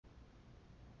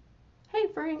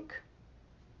Frank.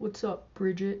 What's up,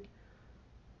 Bridget?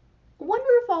 I wonder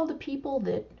if all the people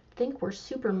that think we're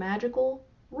super magical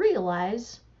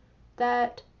realize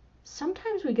that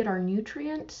sometimes we get our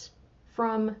nutrients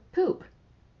from poop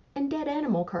and dead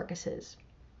animal carcasses.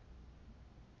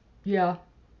 Yeah,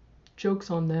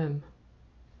 joke's on them.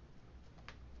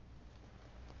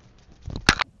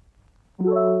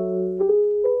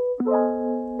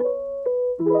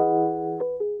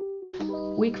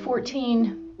 Week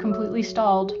 14, completely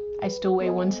stalled. I still weigh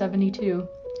 172.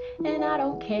 And I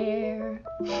don't care.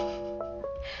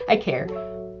 I care.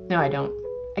 No, I don't.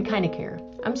 I kind of care.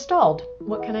 I'm stalled.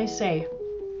 What can I say?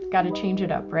 Gotta change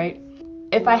it up, right?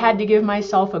 If I had to give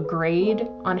myself a grade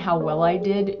on how well I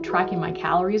did tracking my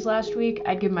calories last week,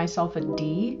 I'd give myself a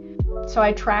D. So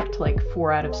I tracked like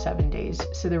 4 out of 7 days.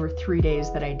 So there were 3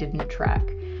 days that I didn't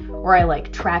track. Or I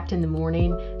like tracked in the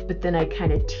morning, but then I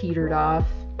kind of teetered off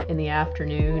in the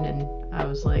afternoon, and I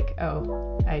was like,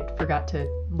 oh, I forgot to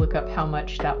look up how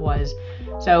much that was.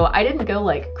 So I didn't go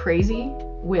like crazy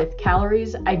with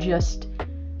calories. I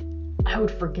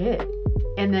would forget.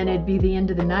 And then it'd be the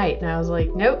end of the night, and I was like,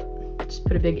 nope, just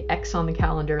put a big X on the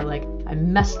calendar, like I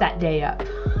messed that day up.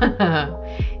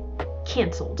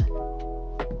 Canceled.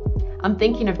 I'm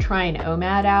thinking of trying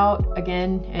OMAD out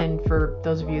again, and for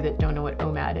those of you that don't know what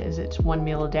OMAD is, it's 1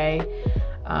 meal a day.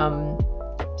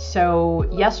 So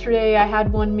yesterday I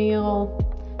had 1 meal.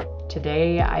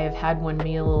 Today I have had 1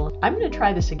 meal. I'm going to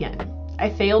try this again.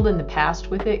 I failed in the past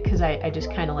with it because I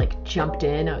just kind of like jumped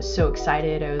in. I was so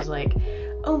excited. I was like,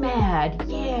 OMAD,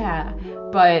 yeah.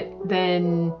 But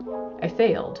then I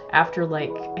failed after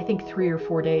like, I think 3 or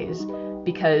 4 days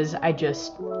because I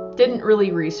just didn't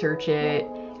really research it.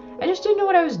 I just didn't know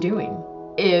what I was doing.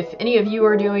 If any of you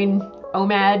are doing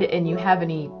OMAD and you have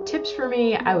any tips for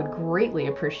me, I would greatly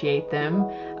appreciate them.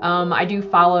 I do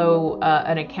follow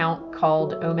an account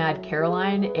called OMAD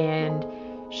Caroline, and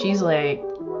she's like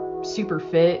super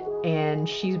fit, and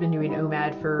she's been doing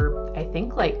OMAD for I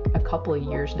think like a couple of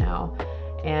years now.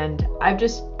 And I've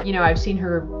just, I've seen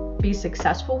her be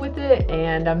successful with it,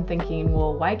 and I'm thinking,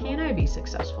 well, why can't I be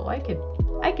successful? I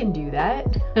can do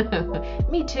that.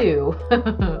 Me too.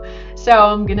 So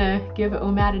I'm gonna give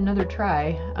OMAD another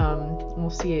try. We'll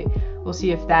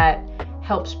see if that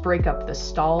helps break up the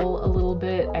stall a little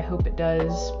bit. I hope it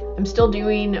does. I'm still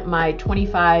doing my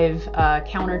 25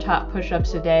 countertop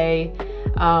push-ups a day.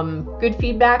 Good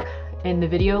feedback in the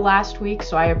video last week,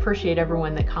 so I appreciate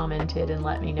everyone that commented and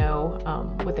let me know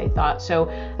what they thought. So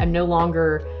I'm no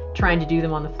longer trying to do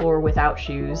them on the floor without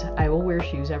shoes. I will wear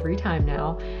shoes every time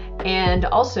now. And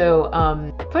also,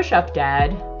 Push Up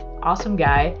Dad, awesome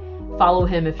guy. Follow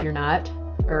him if you're not.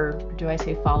 Or do I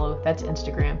say follow? That's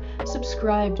Instagram.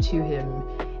 Subscribe to him,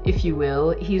 if you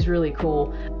will. He's really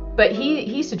cool. But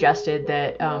he suggested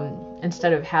that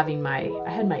instead of having I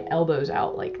had my elbows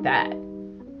out like that,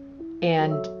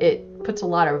 and it puts a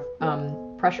lot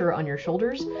of pressure on your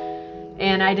shoulders.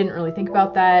 And I didn't really think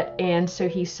about that. And so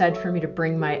he said for me to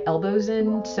bring my elbows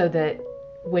in so that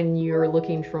when you're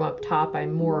looking from up top,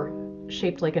 I'm more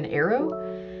shaped like an arrow.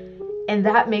 And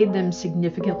that made them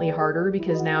significantly harder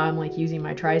because now I'm like using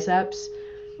my triceps.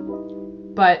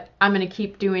 But I'm going to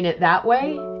keep doing it that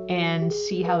way and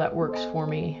see how that works for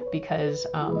me because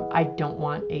I don't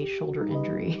want a shoulder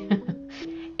injury.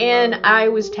 And I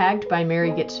was tagged by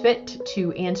Mary Gets Fit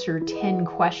to answer 10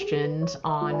 questions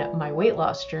on my weight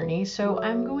loss journey, so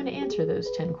I'm going to answer those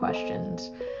 10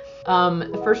 questions.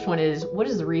 The first one is, what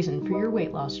is the reason for your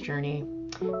weight loss journey?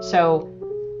 So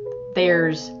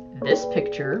there's this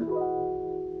picture,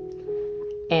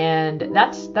 and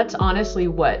that's honestly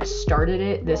what started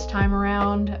it this time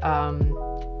around.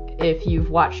 If you've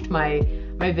watched my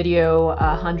video,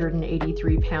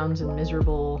 183 pounds and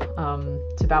miserable,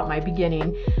 it's about my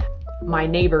beginning. My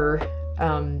neighbor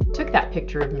took that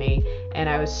picture of me, and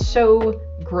I was so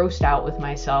grossed out with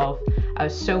myself. I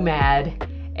was so mad,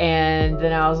 and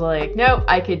then I was like, no,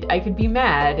 I could be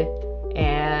mad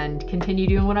and continue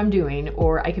doing what I'm doing,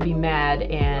 or I could be mad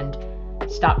and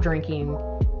stop drinking,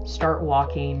 start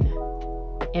walking,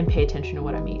 and pay attention to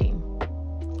what I'm eating.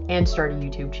 And start a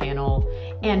YouTube channel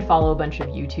and follow a bunch of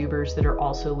YouTubers that are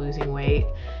also losing weight.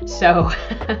 So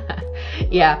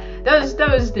yeah,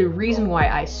 that was the reason why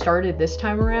I started this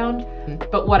time around.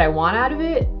 But what I want out of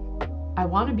it, I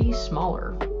want to be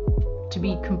smaller, to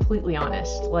be completely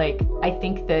honest. Like, I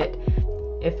think that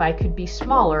if I could be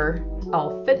smaller,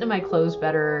 I'll fit into my clothes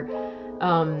better.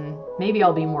 Maybe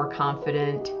I'll be more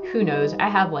confident. Who knows? I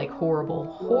have like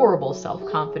horrible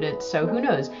self-confidence. So who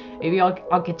knows? Maybe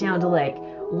I'll get down to like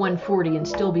 140 and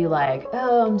still be like,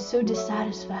 oh, I'm so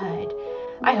dissatisfied.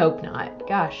 I hope not.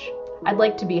 Gosh, I'd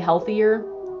like to be healthier,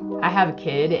 I have a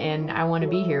kid and I want to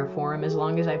be here for him as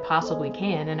long as I possibly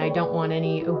can, and I don't want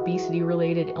any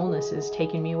obesity-related illnesses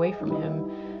taking me away from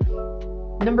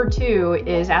him. Number 2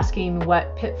 is asking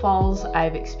what pitfalls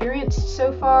I've experienced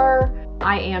so far.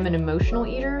 I am an emotional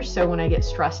eater, so when I get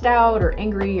stressed out or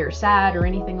angry or sad or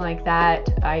anything like that,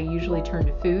 I usually turn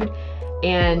to food.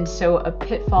 And so a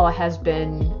pitfall has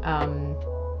been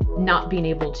not being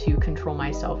able to control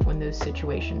myself when those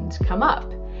situations come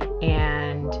up,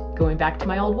 and going back to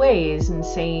my old ways and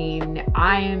saying,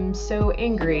 I am so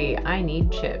angry, I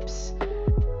need chips.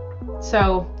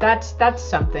 So that's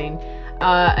something.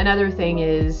 Another thing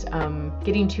is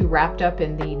getting too wrapped up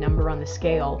in the number on the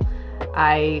scale.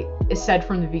 I said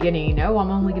from the beginning, no,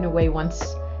 I'm only going to weigh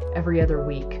once every other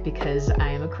week because I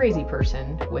am a crazy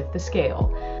person with the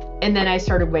scale. And then I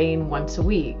started weighing once a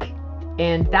week.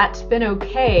 And that's been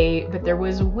okay, but there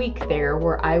was a week there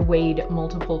where I weighed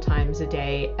multiple times a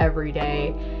day, every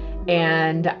day,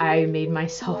 and I made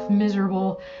myself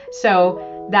miserable.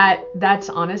 So that's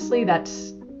honestly,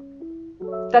 that's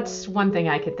one thing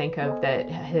I could think of that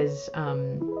has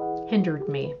hindered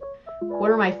me.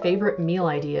 What are my favorite meal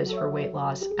ideas for weight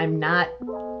loss? I'm not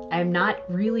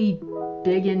really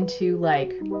big into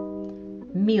like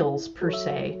meals per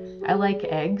se. I like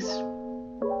eggs.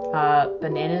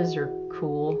 Bananas are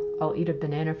cool. I'll eat a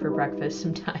banana for breakfast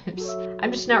sometimes.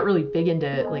 I'm just not really big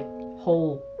into like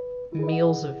whole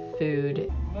meals of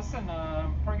food. Listen,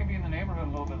 I'm probably gonna be in the neighborhood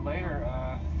a little bit later.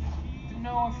 Didn't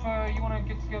know if you want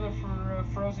to get together for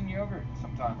frozen yogurt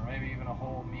sometime, or maybe even a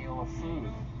whole meal of food,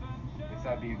 if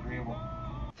that'd be agreeable.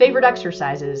 Favorite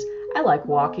exercises? I like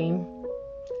walking.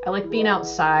 I like being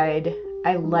outside.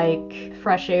 I like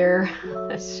fresh air,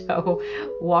 so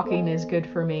walking is good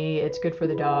for me. It's good for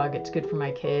the dog. It's good for my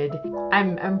kid.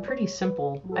 I'm pretty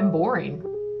simple. I'm boring.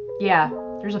 Yeah,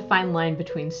 there's a fine line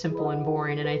between simple and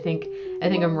boring, and I think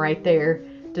I'm right there,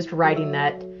 just riding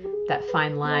that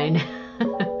fine line.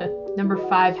 Number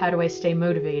 5, how do I stay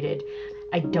motivated?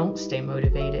 I don't stay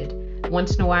motivated.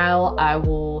 Once in a while, I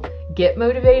will get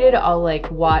motivated. I'll like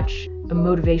watch a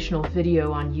motivational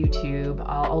video on YouTube.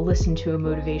 I'll listen to a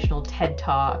motivational TED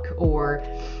Talk or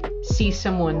see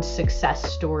someone's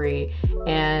success story,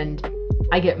 and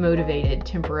I get motivated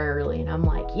temporarily, and I'm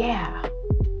like, yeah,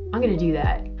 I'm gonna do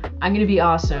that. I'm gonna be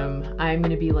awesome. I'm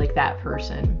gonna be like that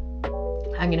person.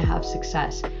 I'm gonna have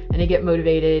success. And I get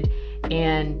motivated,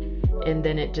 and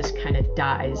then it just kind of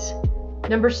dies.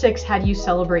 Number 6, how do you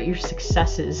celebrate your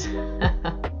successes?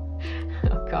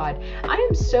 Oh God, I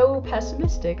am so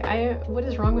pessimistic. What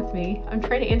is wrong with me? I'm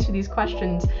trying to answer these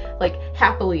questions like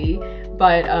happily,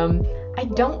 but I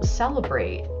don't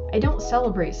celebrate. I don't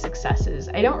celebrate successes.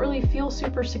 I don't really feel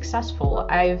super successful.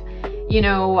 I've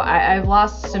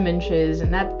lost some inches,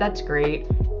 and that's great.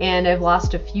 And I've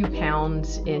lost a few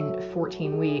pounds in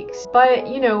 14 weeks. But,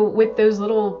 with those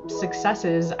little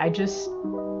successes, I just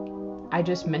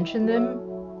mention them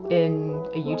in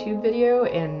a YouTube video,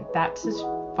 and that's as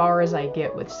far as I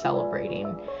get with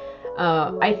celebrating.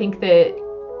 I think that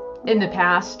in the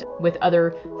past, with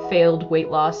other failed weight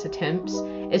loss attempts,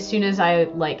 as soon as I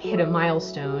hit a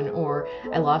milestone, or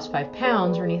I lost 5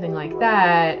 pounds or anything like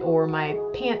that, or my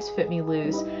pants fit me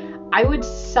loose, I would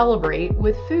celebrate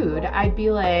with food. I'd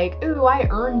be like, ooh, I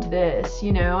earned this,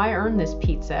 I earned this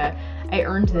pizza. I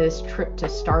earned this trip to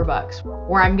Starbucks,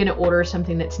 where I'm gonna order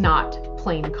something that's not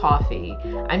plain coffee.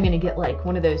 I'm gonna get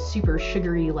one of those super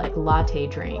sugary latte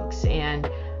drinks, and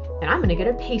I'm gonna get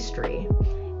a pastry.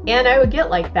 And I would get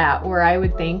like that, where I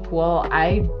would think, well,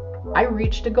 I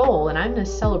reached a goal, and I'm gonna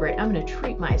celebrate. I'm gonna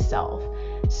treat myself.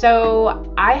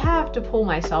 So I have to pull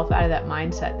myself out of that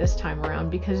mindset this time around,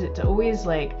 because it's always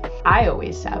I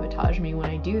always sabotage me when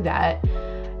I do that.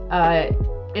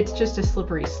 It's just a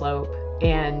slippery slope,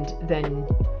 and then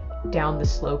down the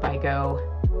slope I go,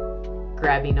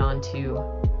 grabbing onto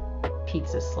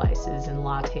pizza slices and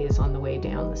lattes on the way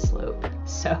down the slope.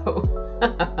 So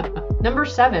number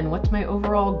 7, what's my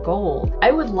overall goal?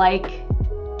 I would like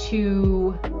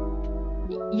to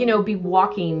be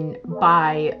walking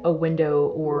by a window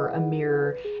or a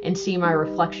mirror and see my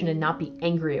reflection and not be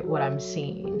angry at what I'm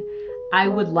seeing. I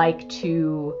would like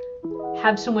to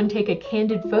have someone take a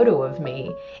candid photo of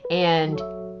me and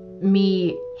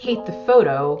me hate the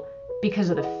photo because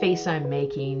of the face I'm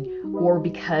making, or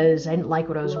because I didn't like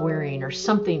what I was wearing, or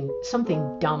something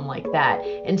dumb like that,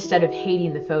 instead of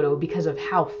hating the photo because of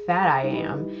how fat I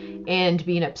am and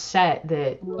being upset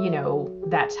that,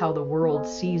 that's how the world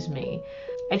sees me.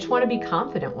 I just want to be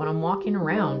confident when I'm walking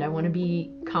around. I want to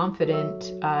be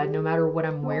confident no matter what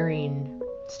I'm wearing,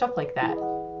 stuff like that.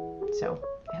 So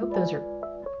I hope those are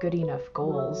good enough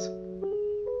goals.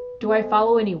 Do I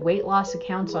follow any weight loss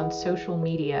accounts on social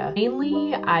media?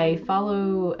 Mainly, I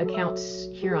follow accounts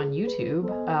here on YouTube.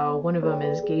 One of them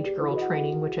is Gauge Girl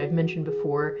Training, which I've mentioned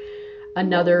before.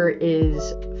 Another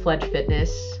is Fledge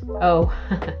Fitness. Oh,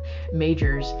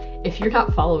 Majors. If you're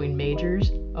not following Majors,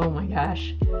 oh my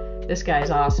gosh, this guy's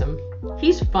awesome.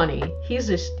 He's funny. He's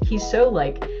so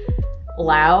like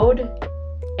loud,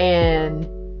 and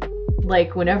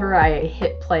like whenever I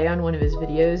hit play on one of his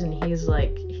videos and he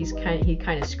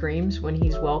kind of screams when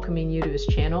he's welcoming you to his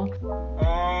channel.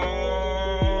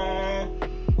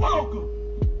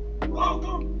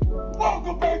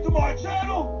 Welcome back to my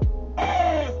channel.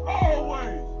 As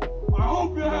always, I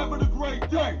hope you're having a great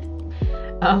day.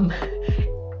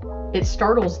 It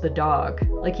startles the dog.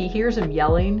 Like he hears him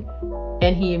yelling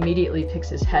and he immediately picks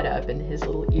his head up and his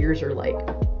little ears are like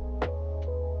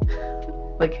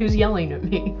who's yelling at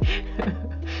me?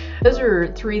 Those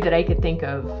are three that I could think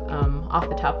of off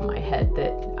the top of my head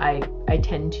that I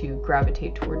tend to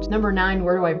gravitate towards. Number 9,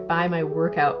 where do I buy my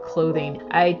workout clothing?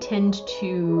 I tend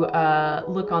to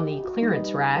look on the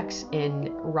clearance racks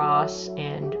in Ross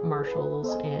and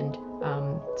Marshalls and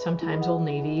sometimes Old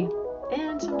Navy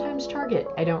and sometimes Target.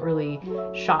 I don't really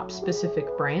shop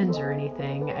specific brands or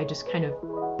anything. I just kind of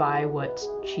buy what's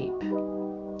cheap.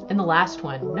 And the last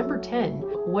one, number 10,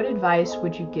 what advice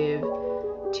would you give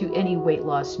to any weight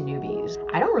loss newbies?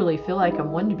 I don't really feel like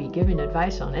I'm one to be giving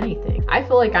advice on anything. I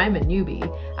feel like I'm a newbie.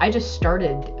 I just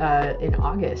started in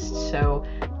August, so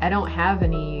I don't have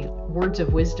any words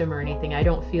of wisdom or anything. I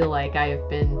don't feel like I have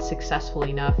been successful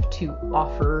enough to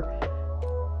offer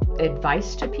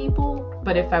advice to people.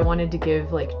 But if I wanted to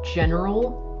give like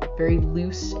general, very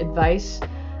loose advice,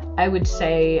 I would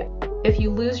say if you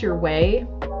lose your way,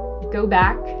 go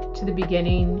back to the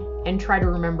beginning and try to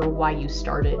remember why you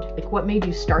started. Like what made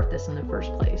you start this in the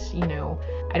first place? You know,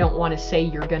 I don't want to say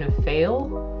you're gonna fail,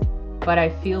 but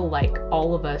I feel like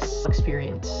all of us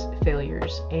experience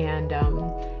failures. And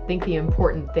I think the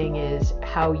important thing is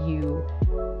how you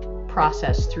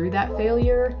process through that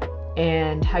failure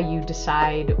and how you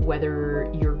decide whether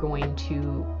you're going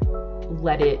to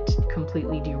let it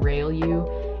completely derail you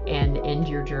and end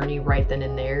your journey right then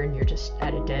and there and you're just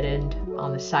at a dead end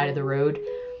on the side of the road,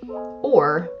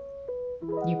 or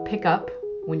you pick up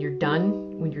when you're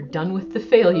done with the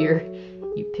failure,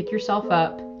 you pick yourself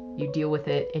up, you deal with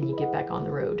it, and you get back on the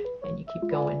road and you keep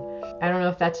going. I don't know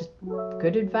if that's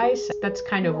good advice. That's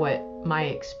kind of what my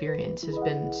experience has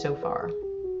been so far.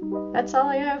 That's all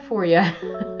I have for you.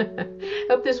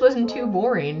 Hope this wasn't too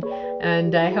boring,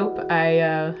 and I hope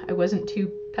I wasn't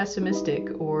too pessimistic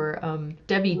or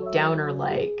Debbie Downer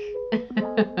like.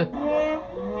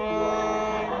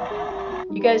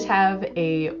 You guys have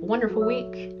a wonderful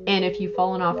week, and if you've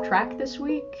fallen off track this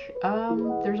week,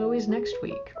 there's always next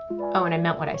week. Oh, and I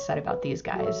meant what I said about these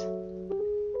guys.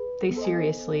 They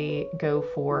seriously go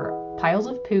for piles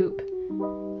of poop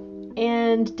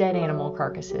and dead animal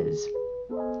carcasses,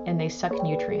 and they suck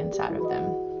nutrients out of them.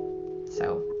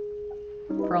 So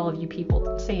for all of you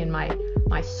people saying my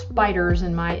spiders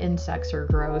and my insects are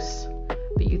gross,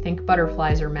 but you think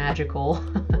butterflies are magical,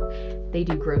 they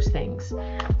do gross things.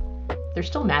 They're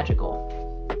still magical,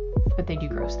 but they do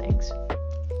gross things.